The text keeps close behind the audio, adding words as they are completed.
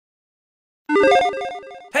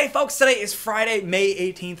Hey folks, today is Friday, May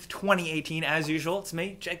 18th, 2018. As usual, it's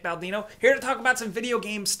me, Jake Baldino, here to talk about some video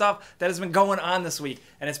game stuff that has been going on this week.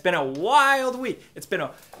 And it's been a wild week. It's been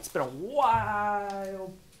a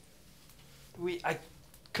wild week. I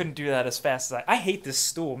couldn't do that as fast as I hate this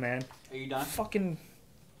stool, man. Are you done? Fucking...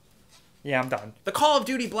 Yeah, I'm done. The Call of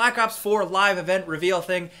Duty Black Ops 4 live event reveal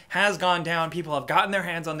thing has gone down. People have gotten their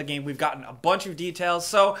hands on the game. We've gotten a bunch of details,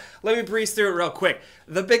 so let me breeze through it real quick.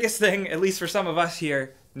 The biggest thing, at least for some of us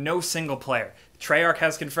here, no single player. Treyarch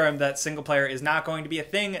has confirmed that single player is not going to be a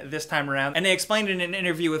thing this time around, and they explained in an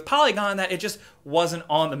interview with Polygon that it just wasn't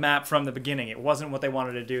on the map from the beginning. It wasn't what they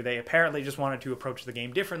wanted to do. They apparently just wanted to approach the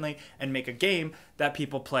game differently and make a game that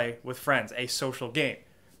people play with friends, a social game.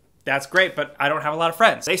 That's great, but I don't have a lot of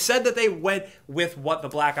friends. They said that they went with what the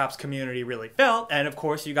Black Ops community really felt, and of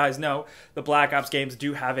course, you guys know the Black Ops games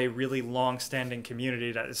do have a really long-standing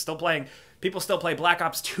community that is still playing. People still play Black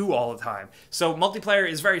Ops 2 all the time. So multiplayer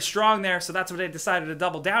is very strong there, so that's what they decided to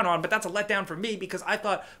double down on, but that's a letdown for me because I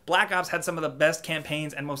thought Black Ops had some of the best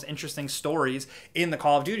campaigns and most interesting stories in the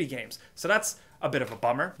Call of Duty games. So that's a bit of a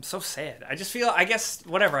bummer. I'm so sad. I just feel, I guess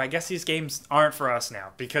these games aren't for us now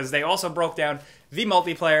because they also broke down the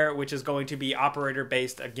multiplayer, which is going to be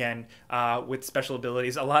operator-based again with special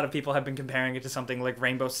abilities. A lot of people have been comparing it to something like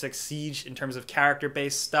Rainbow Six Siege in terms of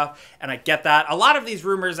character-based stuff, and I get that. A lot of these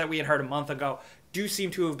rumors that we had heard a month ago do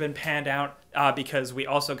seem to have been panned out because we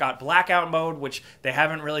also got Blackout mode, which they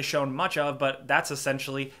haven't really shown much of, but that's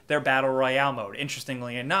essentially their Battle Royale mode.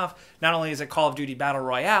 Interestingly enough, not only is it Call of Duty Battle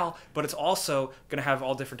Royale, but it's also going to have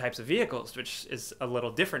all different types of vehicles, which is a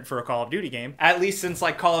little different for a Call of Duty game, at least since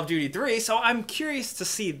like Call of Duty 3, so I'm curious to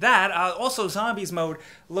see that. Also, Zombies mode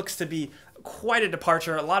looks to be quite a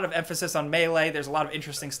departure, a lot of emphasis on melee. There's a lot of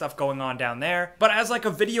interesting stuff going on down there. But as like a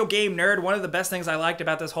video game nerd, one of the best things I liked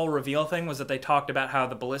about this whole reveal thing was that they talked about how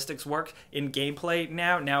the ballistics work in gameplay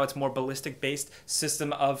now. Now it's more ballistic-based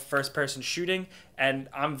system of first-person shooting, and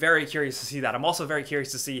I'm very curious to see that. I'm also very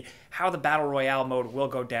curious to see how the Battle Royale mode will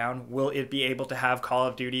go down. Will it be able to have Call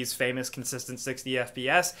of Duty's famous consistent 60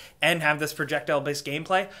 FPS and have this projectile-based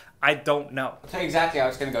gameplay? I don't know. I'll tell you exactly how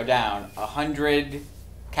it's going to go down. 100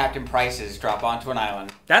 Captain Prices drop onto an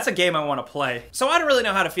island. That's a game I want to play. So I don't really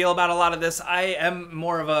know how to feel about a lot of this. I am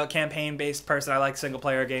more of a campaign-based person. I like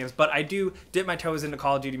single-player games, but I do dip my toes into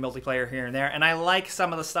Call of Duty multiplayer here and there, and I like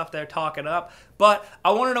some of the stuff they're talking up, but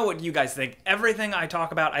I want to know what you guys think. Everything I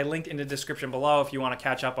talk about, I linked in the description below if you want to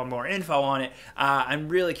catch up on more info on it. I'm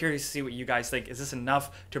really curious to see what you guys think. Is this enough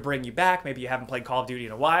to bring you back? Maybe you haven't played Call of Duty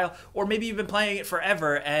in a while, or maybe you've been playing it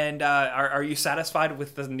forever, and are you satisfied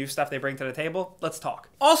with the new stuff they bring to the table? Let's talk.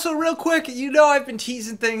 Also, real quick, you know I've been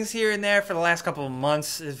teasing things here and there for the last couple of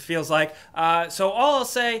months, it feels like. So all I'll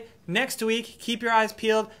say, next week, keep your eyes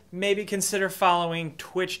peeled. Maybe consider following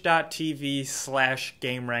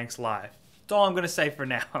twitch.tv/gameranxlive. That's all I'm going to say for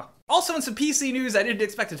now. Also, in some PC news I didn't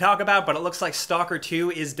expect to talk about, but it looks like Stalker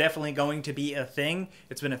 2 is definitely going to be a thing.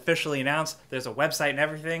 It's been officially announced. There's a website and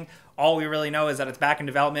everything. All we really know is that it's back in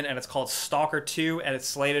development, and it's called Stalker 2, and it's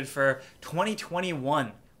slated for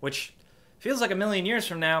 2021, which feels like a million years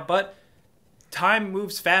from now, but time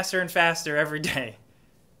moves faster and faster every day.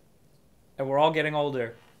 And we're all getting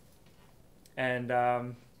older. And,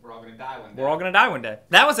 we're all gonna die one day. We're all gonna die one day.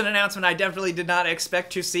 That was an announcement I definitely did not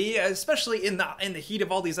expect to see, especially in the heat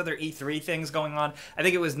of all these other E3 things going on. I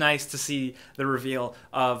think it was nice to see the reveal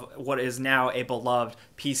of what is now a beloved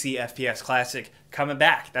PC FPS classic coming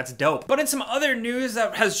back. That's dope. But in some other news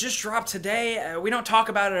that has just dropped today, we don't talk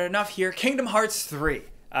about it enough here, Kingdom Hearts 3.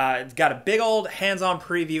 It's got a big old hands-on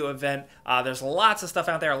preview event. There's lots of stuff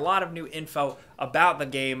out there, a lot of new info about the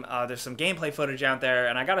game. There's some gameplay footage out there,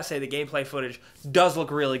 and I gotta say the gameplay footage does look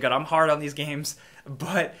really good. I'm hard on these games,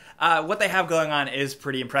 but what they have going on is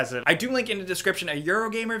pretty impressive. I do link in the description a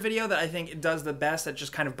Eurogamer video that I think does the best at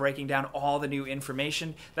just kind of breaking down all the new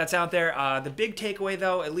information that's out there. The big takeaway,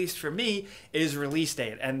 though, at least for me, is release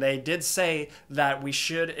date, and they did say that we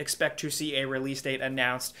should expect to see a release date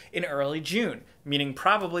announced in early June, meaning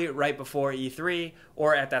probably right before E3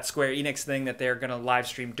 or at that Square Enix thing that they're gonna live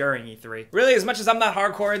stream during E3. Really, as much as I'm not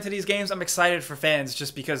hardcore into these games, I'm excited for fans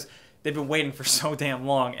just because they've been waiting for so damn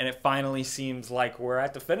long, and it finally seems like we're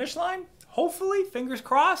at the finish line. Hopefully, fingers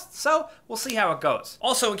crossed, so we'll see how it goes.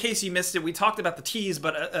 Also, in case you missed it, we talked about the tease,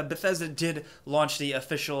 but Bethesda did launch the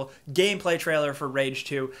official gameplay trailer for Rage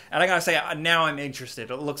 2, and I gotta say, now I'm interested.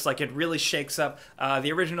 It looks like it really shakes up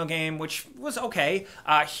the original game, which was okay.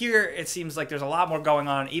 Here, it seems like there's a lot more going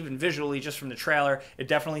on, even visually, just from the trailer. It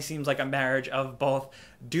definitely seems like a marriage of both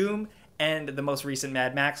Doom and the most recent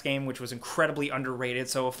Mad Max game, which was incredibly underrated.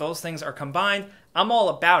 So if those things are combined, I'm all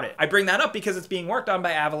about it. I bring that up because it's being worked on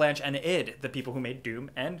by Avalanche and id, the people who made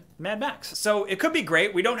Doom and Mad Max. So it could be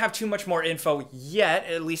great. We don't have too much more info yet,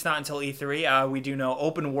 at least not until E3. We do know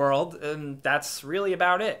open world, and that's really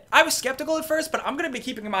about it. I was skeptical at first, but I'm going to be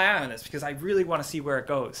keeping my eye on this because I really want to see where it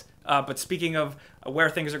goes. But speaking of where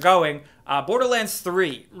things are going, Borderlands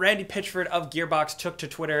 3, Randy Pitchford of Gearbox took to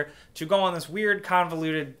Twitter to go on this weird,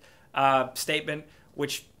 convoluted statement,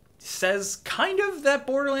 which says kind of that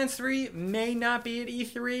Borderlands 3 may not be at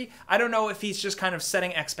E3. I don't know if he's just kind of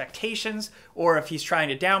setting expectations or if he's trying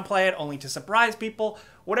to downplay it only to surprise people.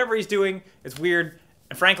 Whatever he's doing, it's weird,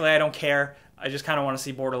 and frankly, I don't care. I just kind of want to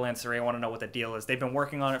see Borderlands 3. I want to know what the deal is. They've been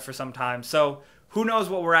working on it for some time, so who knows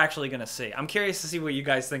what we're actually going to see. I'm curious to see what you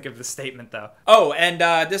guys think of the statement, though. Oh, and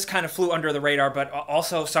this kind of flew under the radar, but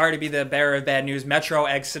also, sorry to be the bearer of bad news, Metro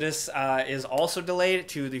Exodus is also delayed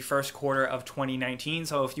to the first quarter of 2019.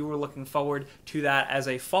 So if you were looking forward to that as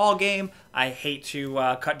a fall game, I hate to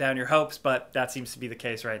cut down your hopes, but that seems to be the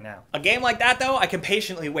case right now. A game like that, though, I can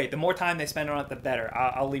patiently wait. The more time they spend on it, the better.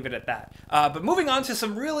 I'll leave it at that. But moving on to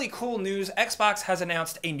some really cool news, Xbox has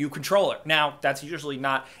announced a new controller. Now, that's usually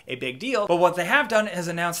not a big deal, but what they have done is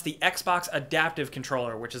announced the Xbox Adaptive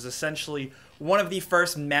Controller, which is essentially one of the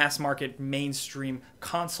first mass-market, mainstream,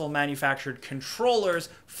 console-manufactured controllers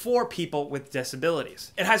for people with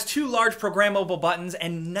disabilities. It has 2 large programmable buttons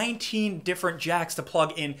and 19 different jacks to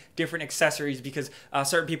plug in different accessories because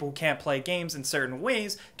certain people who can't play games in certain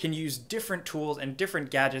ways can use different tools and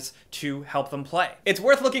different gadgets to help them play. It's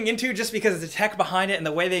worth looking into just because the tech behind it and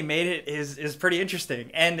the way they made it is pretty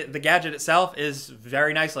interesting, and the gadget itself is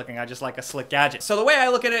very nice looking. I just like a slick gadget. So the way I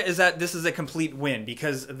look at it is that this is a complete win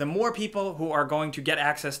because the more people who are going to get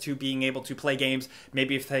access to being able to play games,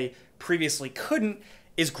 maybe if they previously couldn't,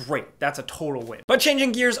 is great. That's a total win. But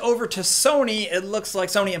changing gears over to Sony, it looks like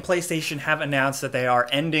Sony and PlayStation have announced that they are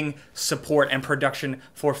ending support and production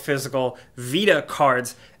for physical Vita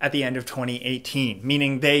cards at the end of 2018,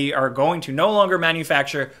 meaning they are going to no longer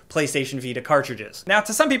manufacture PlayStation Vita cartridges. Now,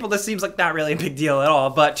 to some people, this seems like not really a big deal at all,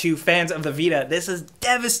 but to fans of the Vita, this is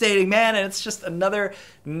devastating, man, and it's just another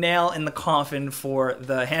nail in the coffin for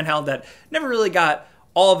the handheld that never really got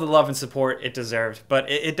all of the love and support it deserved,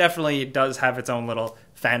 but it definitely does have its own little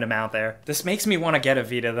fandom out there. This makes me want to get a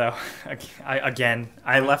Vita, though.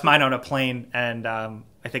 I left mine on a plane, and I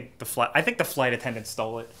think the flight attendant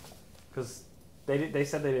stole it because they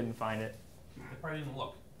said they didn't find it. They probably didn't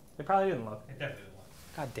look. They probably didn't look. They definitely didn't look.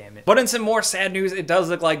 God damn it. But in some more sad news, it does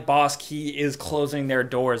look like Boss Key is closing their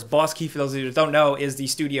doors. Boss Key, for those of you who don't know, is the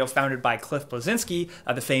studio founded by Cliff Bleszinski,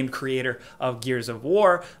 the famed creator of Gears of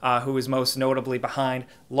War, who is most notably behind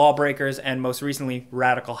Lawbreakers and most recently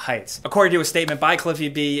Radical Heights. According to a statement by Cliffy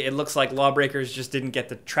B, it looks like Lawbreakers just didn't get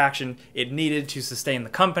the traction it needed to sustain the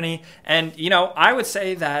company. And, you know, I would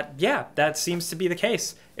say that, yeah, that seems to be the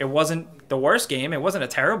case. It wasn't the worst game. It wasn't a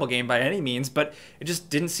terrible game by any means, but it just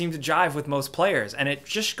didn't seem to jive with most players. And it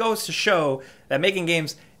just goes to show that making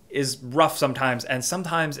games is rough sometimes, and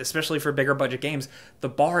sometimes, especially for bigger budget games, the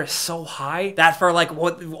bar is so high that for like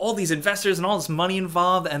what all these investors and all this money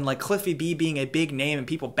involved and like Cliffy B being a big name and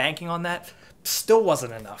people banking on that still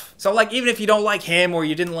wasn't enough. So like even if you don't like him or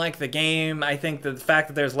you didn't like the game, I think the fact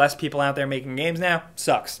that there's less people out there making games now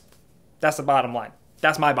sucks. That's the bottom line.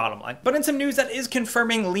 That's my bottom line. But in some news that is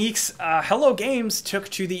confirming leaks, Hello Games took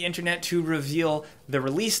to the internet to reveal the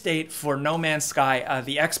release date for No Man's Sky,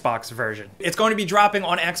 the Xbox version. It's going to be dropping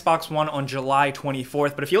on Xbox One on July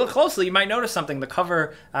 24th, but if you look closely, you might notice something. The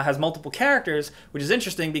cover has multiple characters, which is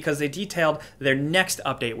interesting because they detailed their next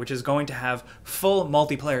update, which is going to have full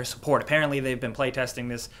multiplayer support. Apparently, they've been playtesting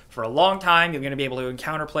this for a long time. You're going to be able to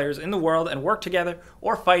encounter players in the world and work together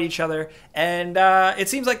or fight each other, and it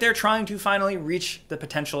seems like they're trying to finally reach the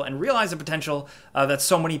potential and realize the potential that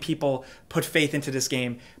so many people put faith into this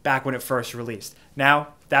game back when it first released.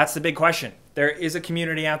 Now, that's the big question. There is a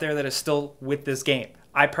community out there that is still with this game.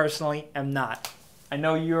 I personally am not. I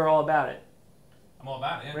know you're all about it. I'm all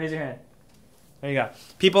about it, yeah. Raise your hand. There you go.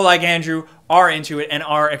 People like Andrew are into it and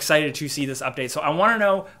are excited to see this update. So I want to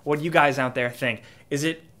know what you guys out there think. Is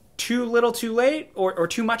it too little too late or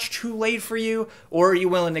too much too late for you, or are you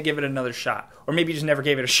willing to give it another shot? Or maybe you just never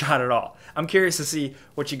gave it a shot at all. I'm curious to see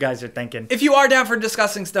what you guys are thinking. If you are down for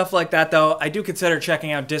discussing stuff like that, though, I do consider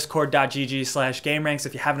checking out discord.gg/gameranx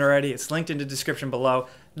if you haven't already. It's linked in the description below.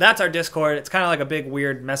 That's our Discord. It's kind of like a big,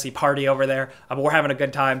 weird, messy party over there, but we're having a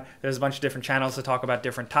good time. There's a bunch of different channels to talk about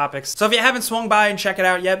different topics. So if you haven't swung by and check it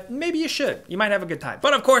out yet, maybe you should. You might have a good time.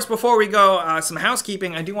 But of course, before we go, some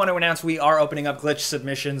housekeeping. I do want to announce we are opening up glitch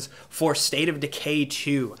submissions for State of Decay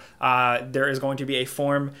 2. There is going to be a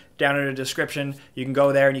form down in the description. You can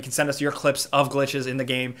go there and you can send us your clips of glitches in the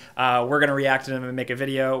game. We're going to react to them and make a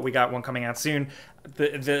video. We got one coming out soon.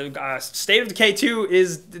 The State of Decay 2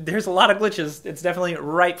 there's a lot of glitches. It's definitely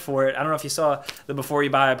ripe for it. I don't know if you saw the before you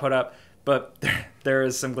buy I put up, but there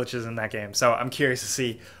is some glitches in that game. So I'm curious to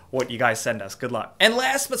see what you guys send us. Good luck. And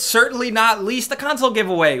last but certainly not least, the console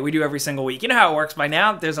giveaway we do every single week. You know how it works by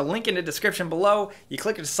now. There's a link in the description below. You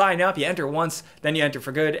click it to sign up, you enter once, then you enter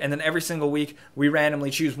for good, and then every single week we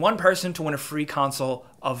randomly choose one person to win a free console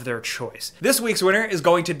of their choice. This week's winner is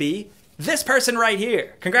going to be this person right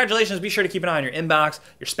here. Congratulations. Be sure to keep an eye on your inbox,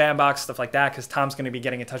 your spam box, stuff like that, because Tom's going to be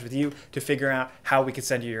getting in touch with you to figure out how we can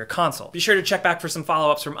send you your console. Be sure to check back for some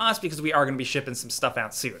follow-ups from us, because we are going to be shipping some stuff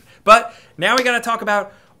out soon. But now we got to talk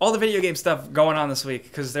about all the video game stuff going on this week,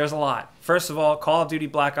 because there's a lot. First of all, Call of Duty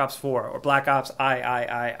Black Ops 4, or Black Ops III.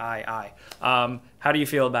 How do you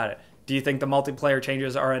feel about it? Do you think the multiplayer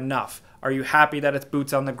changes are enough? Are you happy that it's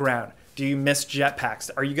boots on the ground? Do you miss jetpacks?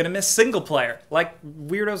 Are you going to miss single player, like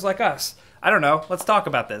weirdos like us? I don't know. Let's talk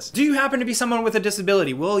about this. Do you happen to be someone with a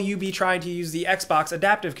disability? Will you be trying to use the Xbox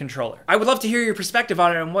adaptive controller? I would love to hear your perspective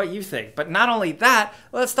on it and what you think. But not only that,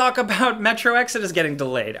 let's talk about Metro Exodus getting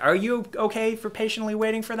delayed. Are you okay for patiently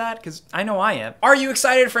waiting for that? Because I know I am. Are you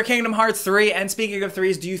excited for Kingdom Hearts 3? And speaking of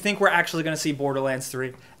 3s, do you think we're actually going to see Borderlands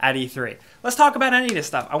 3 at E3? Let's talk about any of this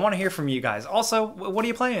stuff. I want to hear from you guys. Also, what are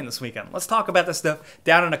you playing this weekend? Let's talk about this stuff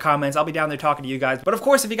down in the comments. I'll be down there talking to you guys. But of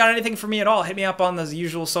course, if you got anything for me at all, hit me up on the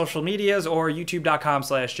usual social medias or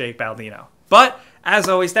youtube.com/JakeBaldino. But as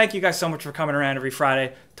always, thank you guys so much for coming around every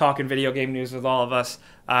Friday, talking video game news with all of us.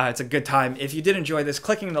 It's a good time. If you did enjoy this,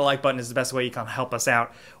 clicking the like button is the best way you can help us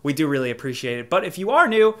out. We do really appreciate it. But if you are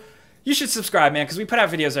new, you should subscribe, man, because we put out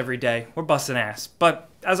videos every day. We're busting ass. But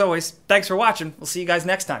as always, thanks for watching. We'll see you guys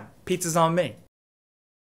next time. Pizza's on me.